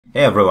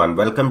Hey everyone,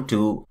 welcome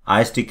to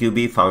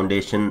ISTQB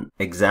Foundation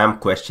exam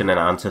question and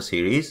answer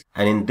series.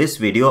 And in this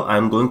video,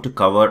 I'm going to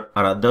cover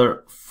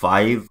another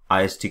 5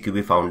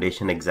 ISTQB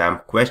Foundation exam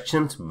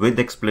questions with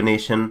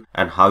explanation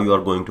and how you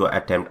are going to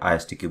attempt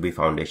ISTQB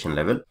Foundation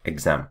level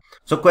exam.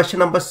 So question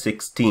number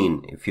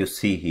 16, if you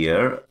see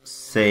here,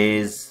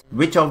 says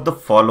which of the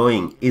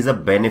following is a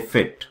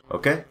benefit,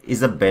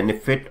 is a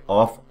benefit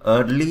of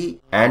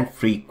early and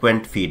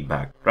frequent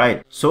feedback,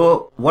 right?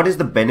 So what is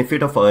the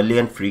benefit of early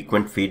and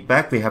frequent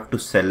feedback? We have to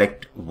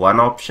select one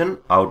option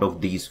out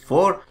of these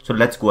 4. So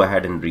let's go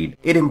ahead and read.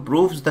 It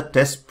improves the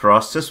test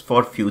process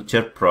for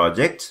future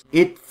projects.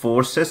 It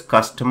forces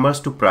customers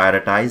to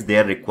prioritize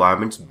their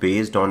requirements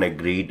based on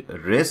agreed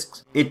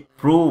risks. It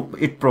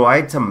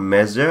provides a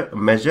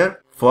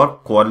measure for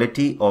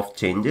quality of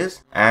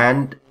changes,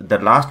 and the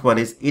last one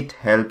is it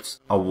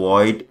helps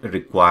avoid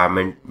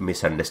requirement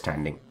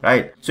misunderstanding,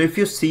 right? So if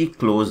you see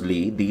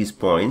closely these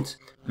points,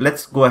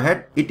 let's go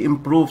ahead. It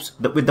improves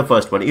with the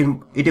first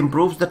one. It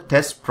improves the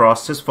test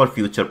process for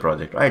future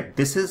project, right?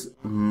 This is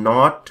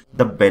not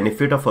the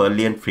benefit of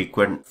early and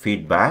frequent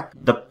feedback.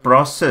 The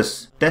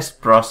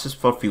test process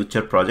for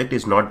future project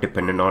is not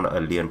dependent on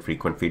early and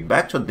frequent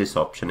feedback. So this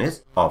option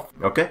is off.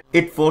 Okay.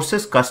 It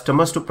forces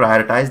customers to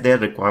prioritize their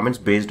requirements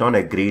based on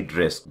agreed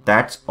risk.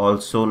 That's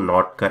also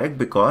not correct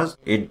because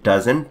it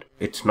doesn't.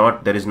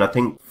 There is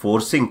nothing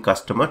forcing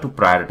customer to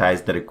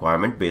prioritize the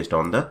requirement based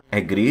on the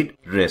agreed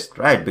risk,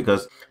 right?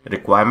 Because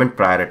requirement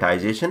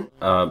prioritization,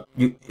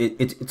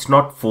 it's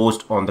not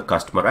forced on the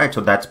customer, right?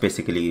 So that's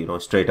basically,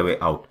 straight away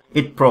out.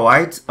 It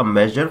provides a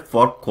measure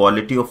for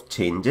quality of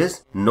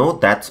changes. No,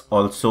 that's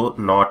also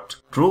not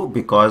true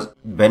because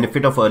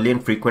benefit of early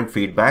and frequent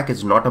feedback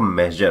is not a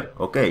measure.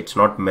 Okay, it's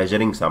not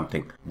measuring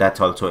something.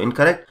 That's also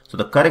incorrect. So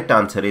the correct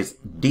answer is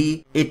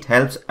D. It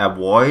helps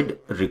avoid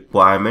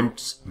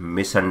requirements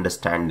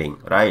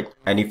misunderstanding, right?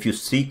 And if you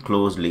see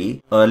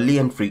closely, early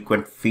and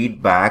frequent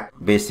feedback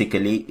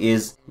basically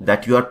is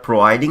that you are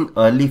providing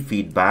early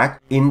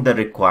feedback in the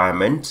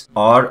requirements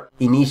or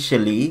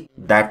initially.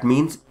 That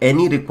means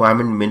any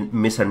requirement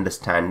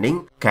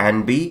misunderstanding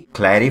can be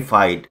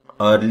clarified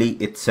early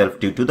itself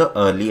due to the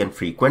early and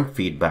frequent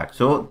feedback.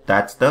 So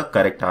that's the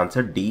correct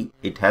answer, D.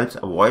 It helps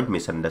avoid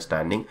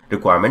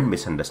requirement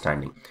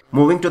misunderstanding.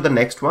 Moving to the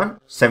next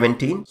one,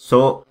 17.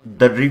 So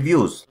the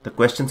reviews, the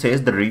question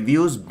says the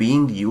reviews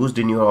being used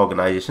in your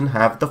organization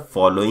have the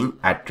following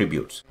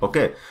attributes.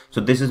 Okay,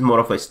 so this is more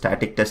of a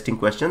static testing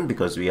question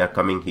because we are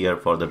coming here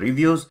for the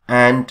reviews,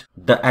 and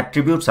the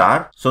attributes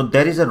are, so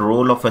there is a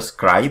role of a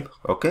scribe.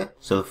 Okay,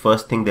 so the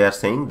first thing they are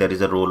saying, there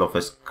is a role of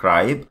a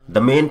scribe. The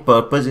main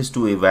purpose is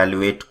to evaluate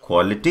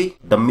quality.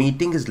 The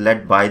meeting is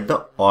led by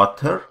the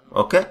author.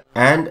 Okay,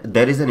 and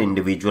there is an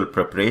individual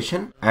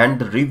preparation and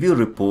the review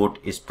report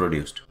is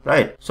produced,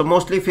 right? So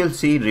mostly if you'll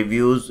see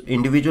reviews,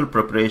 individual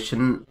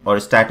preparation or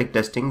static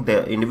testing,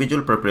 the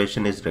individual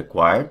preparation is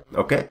required.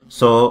 Okay,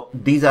 so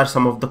these are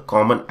some of the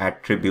common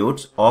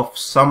attributes of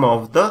some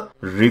of the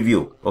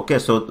review. Okay,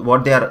 so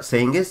what they are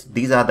saying is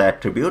these are the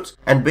attributes,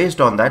 and based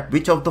on that,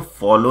 which of the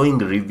following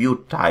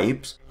review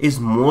types is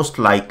most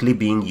likely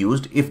being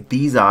used if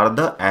these are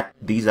the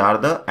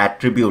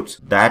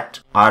attributes that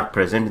are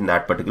present in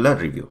that particular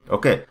review.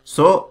 Okay,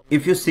 so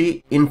if you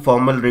see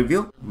informal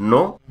review,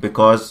 no,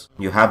 because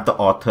you have the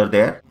author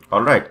there.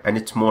 All right, and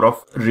it's more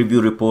of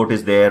review report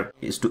is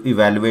to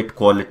evaluate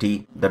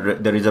quality.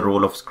 There is a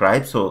role of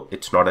scribe, so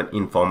it's not an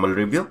informal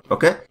review.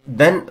 Okay,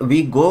 then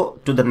we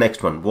go to the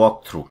next one,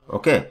 walkthrough.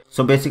 Okay,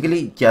 so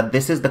basically, yeah,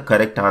 this is the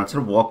correct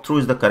answer. Walkthrough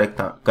is the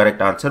correct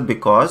answer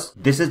because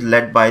this is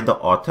led by the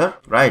author,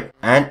 right?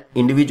 And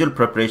individual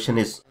preparation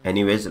is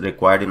anyways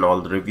required in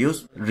all the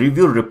reviews.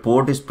 Review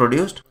report is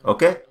produced.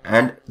 Okay,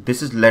 and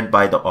this is led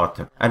by the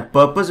author, and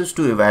purpose is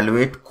to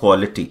evaluate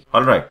quality.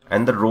 All right,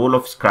 and the role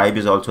of scribe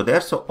is also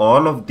there. So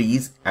all of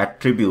these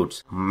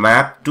attributes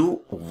map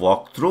to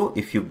walkthrough.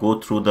 If you go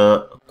through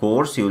the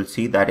course, you will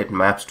see that it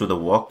maps to the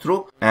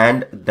walkthrough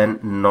and then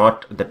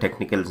not the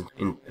technical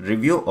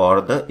review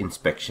or the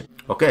inspection.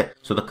 Okay,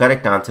 so the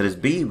correct answer is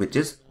B, which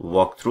is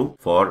walkthrough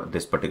for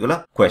this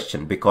particular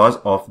question. Because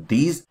of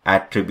these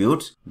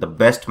attributes, the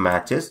best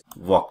match is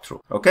walkthrough.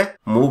 Okay,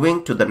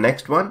 moving to the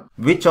next one,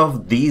 which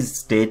of these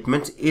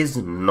statements is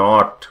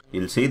not,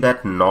 you'll see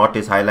that not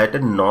is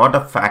highlighted, not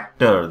a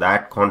factor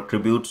that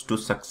contributes to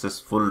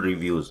successful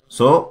reviews.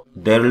 So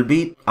there will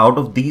be, out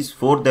of these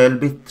 4, there will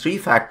be 3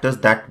 factors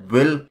that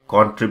will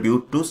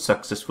contribute to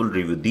successful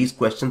review. These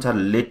questions are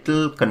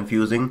little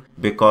confusing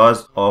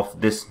because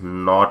of this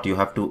not. You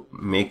have to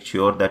make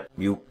sure that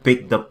you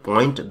pick the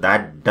point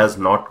that does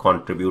not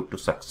contribute to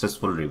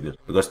successful reviews,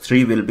 because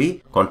 3 will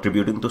be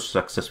contributing to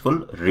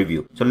successful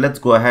review. So let's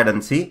go ahead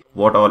and see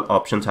what all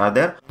options are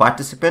there.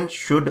 Participants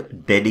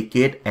should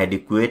dedicate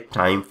adequate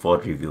time for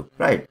review,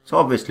 right? So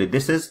obviously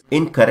this is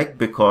incorrect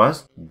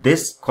because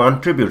this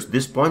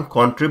point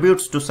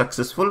contributes to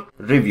successful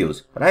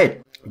reviews,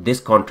 right?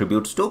 This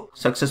contributes to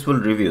successful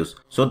reviews.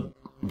 So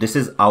this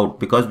is out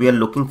because we are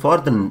looking for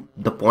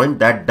the point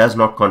that does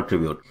not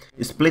contribute.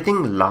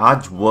 Splitting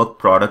large work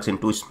products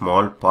into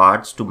small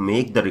parts to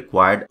make the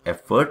required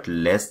effort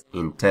less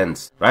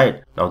intense,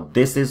 right? Now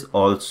this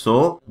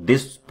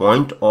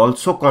point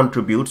also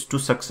contributes to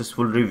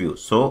successful review.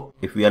 So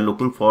if we are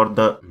looking for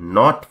the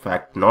not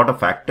a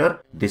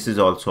factor, this is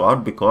also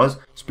out because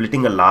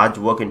splitting a large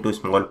work into a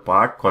small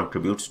part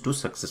contributes to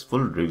successful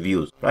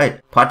reviews,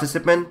 right?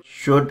 Participants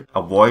should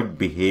avoid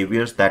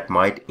behaviors that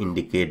might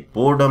indicate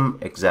boredom,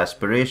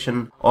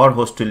 exasperation, or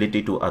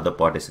hostility to other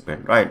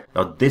participants, right?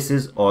 Now this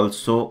is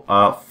also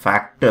a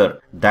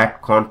factor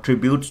that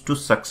contributes to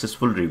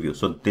successful review.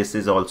 So this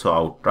is also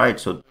out, right?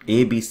 So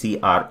A, B, C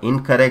are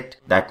incorrect.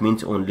 That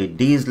means only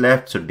D is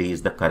left. So D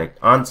is the correct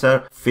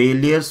answer.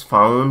 Failures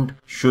found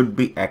should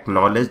be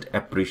acknowledged,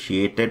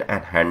 appreciated,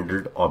 and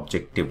handled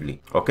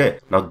objectively. Okay.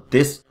 Now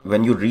this,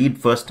 when you read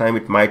first time,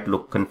 it might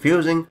look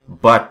confusing,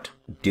 but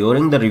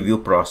during the review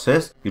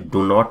process, you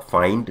do not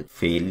find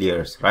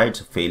failures, right?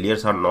 So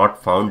failures are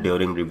not found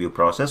during review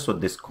process. So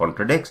this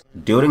contradicts.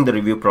 During the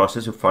review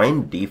process, you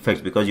find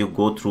defects because you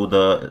go through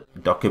the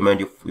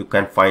document, you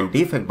can find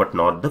defect, but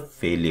not the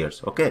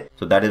failures. Okay.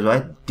 So that is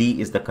why D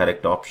is the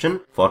correct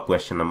option for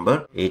question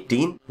number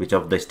 18. Which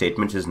of the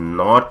statements is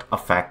not a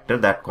factor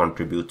that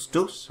contributes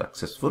to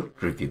successful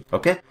review?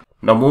 Okay.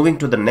 Now moving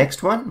to the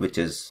next one, which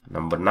is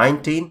number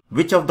 19.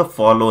 Which of the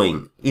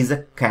following is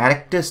a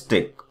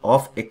characteristic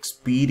of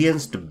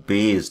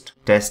experience-based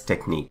test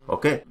technique?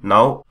 Okay,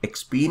 now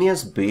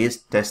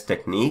experience-based test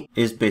technique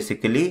is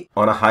basically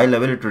on a high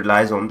level, it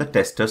relies on the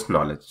tester's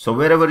knowledge. So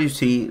wherever you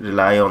see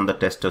rely on the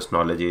tester's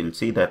knowledge, you will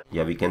see that,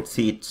 yeah, we can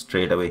see it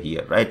straight away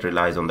here, right?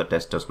 Relies on the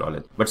tester's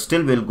knowledge. But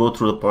still we'll go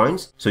through the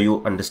points so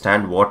you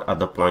understand what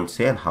other points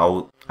say and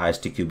how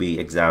ISTQB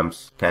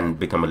exams can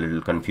become a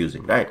little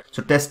confusing, right?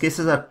 So test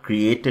cases are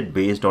created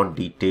based on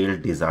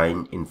detailed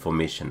design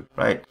information,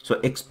 right? So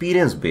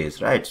experience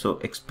based, right? So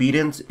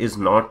experience is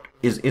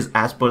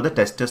as per the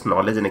tester's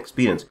knowledge and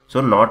experience, so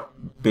not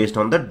based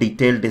on the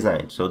detailed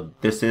design. So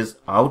this is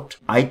out.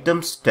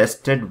 Items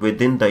tested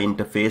within the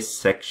interface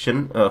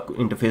section,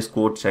 interface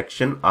code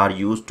section are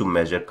used to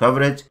measure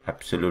coverage.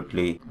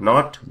 Absolutely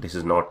not. This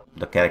is not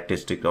the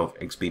characteristic of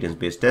experience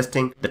based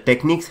testing. The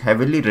techniques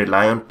heavily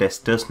rely on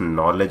testers'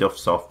 knowledge of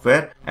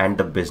software and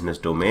the business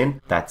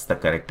domain. That's the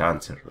correct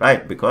answer,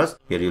 right? Because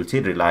here you'll see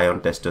rely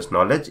on testers'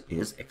 knowledge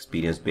is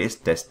experience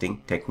based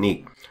testing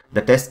technique.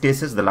 The test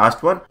cases, the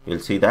last one, you'll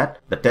see that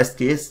the test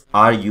case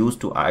are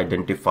used to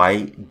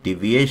identify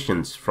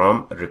deviations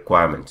from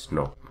requirements.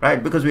 No,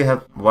 right? Because we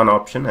have one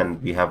option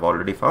and we have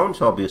already found,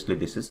 so obviously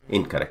this is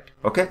incorrect.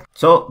 Okay,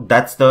 so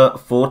that's the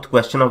fourth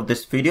question of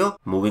this video.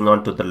 Moving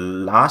on to the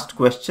last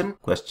question,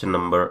 question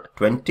number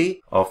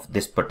 20 of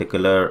this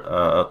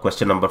particular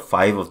question number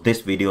 5 of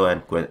this video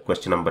and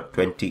question number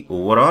 20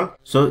 overall.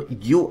 So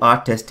you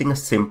are testing a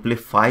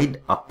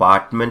simplified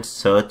apartment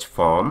search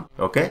form,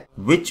 okay,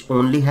 which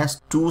only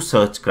has two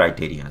search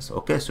criteria.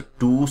 Okay, so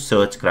two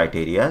search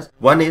criteria.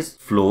 One is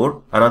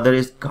floor, another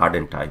is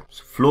garden type.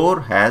 So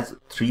floor has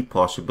three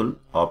possible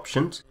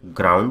options: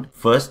 ground,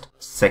 first,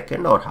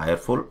 second, or higher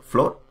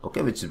floor.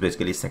 Okay, which is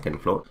basically second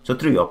floor. So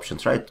three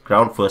options, right?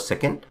 Ground, first,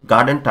 second.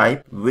 Garden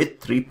type with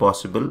three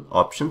possible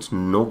options: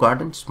 no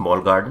garden,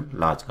 small garden,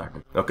 large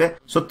garden. Okay,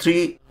 so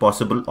three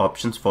possible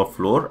options for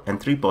floor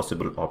and three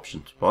possible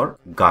options for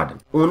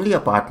garden. Only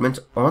apartments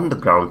on the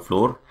ground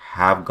floor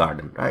have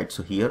garden, right?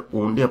 So here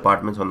only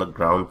apartments on the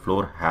ground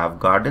floor have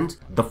gardens.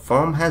 The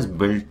form has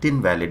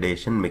built-in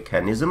validation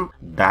mechanism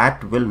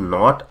that will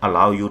not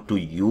allow you to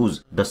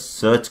use the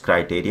search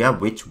criteria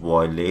which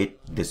violate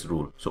this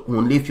rule. So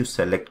only if you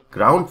select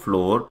ground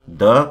floor,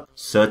 the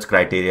search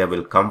criteria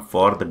will come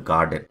for the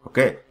garden.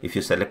 Okay, if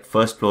you select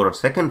first floor or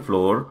second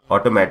floor,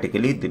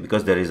 automatically,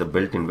 because there is a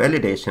built-in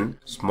validation,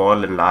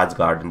 small and large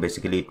garden,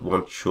 basically it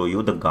won't show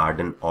you the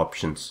garden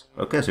options.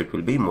 Okay, so it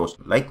will be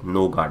most like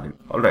no garden.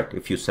 All right,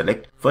 if you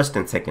select first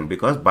and second,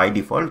 because by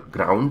default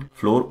ground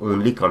floor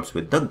only comes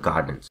with the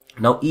gardens.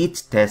 Now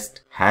each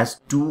test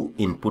has two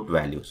input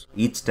values.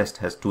 Each test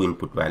has two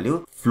input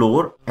value,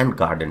 floor and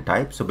garden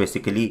type. So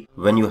basically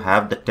when you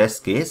have the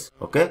test case,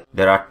 okay,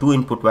 there are two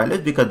input values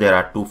because there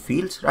are two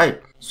fields,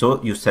 right?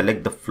 So you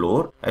select the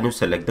floor and you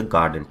select the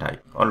garden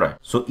type. All right,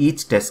 so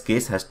each test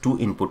case has two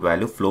input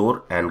value,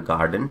 floor and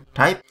garden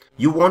type.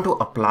 You want to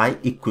apply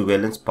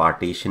equivalence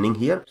partitioning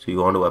here. So you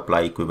want to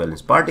apply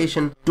equivalence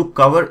partition to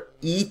cover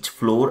each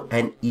floor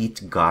and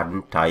each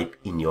garden type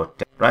in your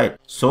test, right?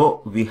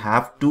 So we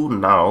have to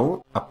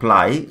now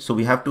apply, so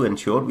we have to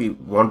ensure we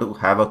want to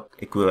have a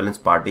equivalence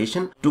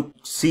partition to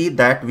see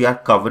that we are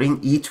covering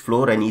each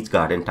floor and each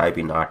garden type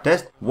in our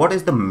test. What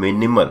is the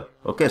minimal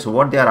Okay, so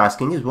what they are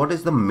asking is what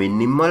is the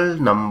minimal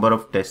number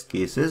of test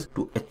cases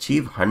to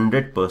achieve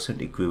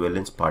 100%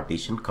 equivalence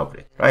partition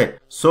coverage, right?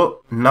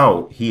 So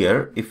now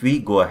here, if we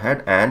go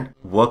ahead and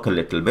work a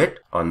little bit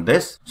on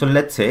this, so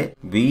let's say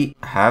we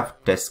have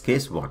test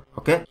case 1.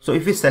 Okay, so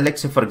if we select,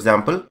 say for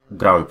example,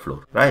 ground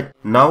floor, right?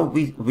 Now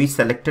we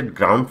selected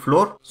ground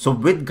floor. So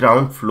with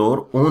ground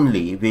floor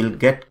only, we'll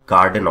get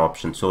garden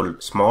option. So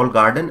small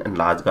garden and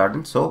large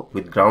garden. So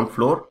with ground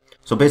floor,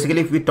 so basically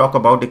if we talk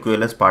about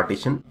equivalence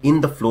partition, in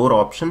the floor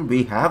option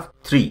we have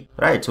 3,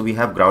 right? So we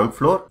have ground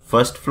floor,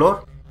 first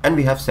floor, and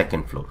we have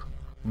second floor.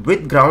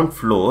 With ground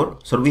floor,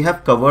 so we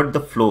have covered the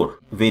floor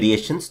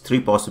variations,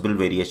 3 possible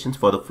variations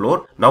for the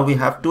floor. Now we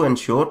have to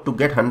ensure to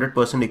get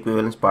 100%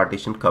 equivalence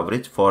partition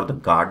coverage for the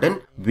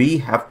garden. We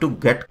have to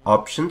get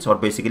options or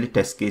basically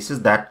test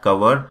cases that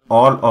cover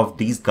all of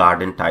these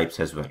garden types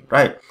as well,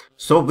 right?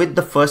 So with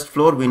the first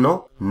floor, we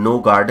know no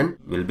garden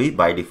will be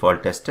by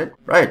default tested,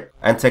 right?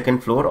 And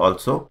second floor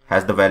also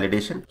has the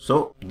validation.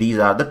 So these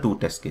are the 2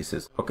 test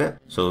cases. Okay,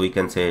 so we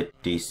can say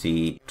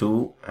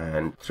TC2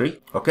 and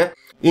 3. Okay,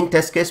 in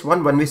test case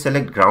 1, when we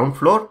select ground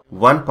floor,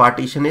 one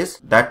partition is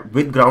that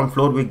with ground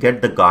floor we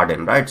get the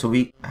garden, right? So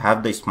we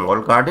have the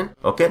small garden.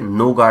 Okay,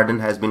 no garden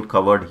has been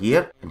covered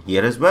here and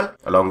here as well,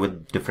 along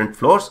with different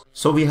floors.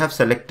 So we have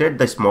selected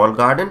the small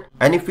garden.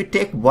 And if we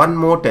take one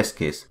more test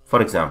case,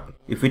 for example,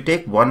 if we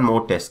take one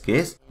more test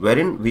case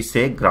wherein we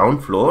say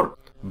ground floor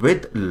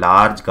with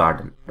large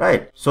garden,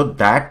 right? So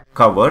that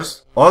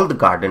covers all the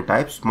garden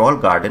types, small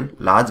garden,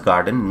 large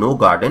garden, no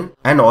garden,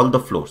 and all the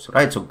floors,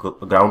 right? So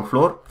ground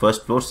floor,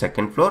 first floor,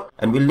 second floor,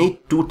 and we'll need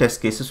 2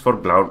 test cases for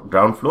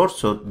ground floor.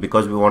 So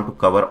because we want to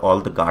cover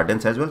all the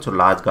gardens as well, so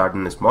large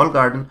garden and small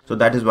garden. So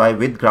that is why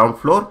with ground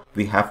floor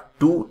we have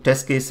 2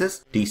 test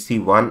cases,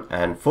 TC1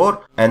 and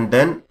 4, and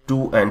then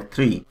 2 and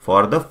 3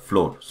 for the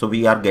floor. So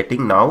we are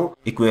getting now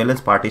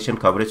equivalence partition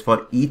coverage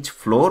for each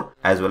floor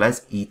as well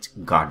as each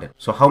garden.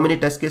 So how many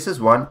test cases?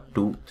 1,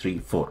 2, 3,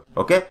 4.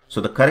 Okay,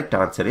 so the correct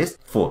answer is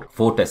 4.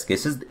 4 test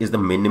cases is the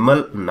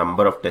minimal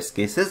number of test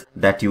cases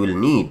that you will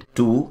need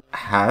to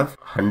have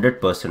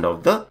 100%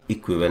 of the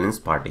equivalence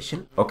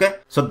partition. Okay,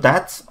 so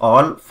that's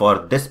all for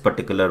this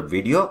particular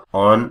video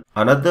on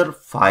another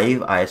 5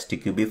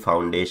 ISTQB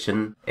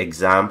Foundation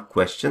exam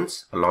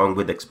questions along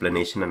with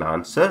explanation and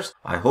answers.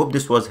 I hope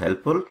this was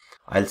helpful.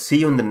 I'll see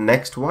you in the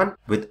next one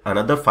with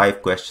another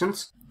 5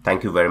 questions.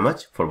 Thank you very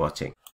much for watching.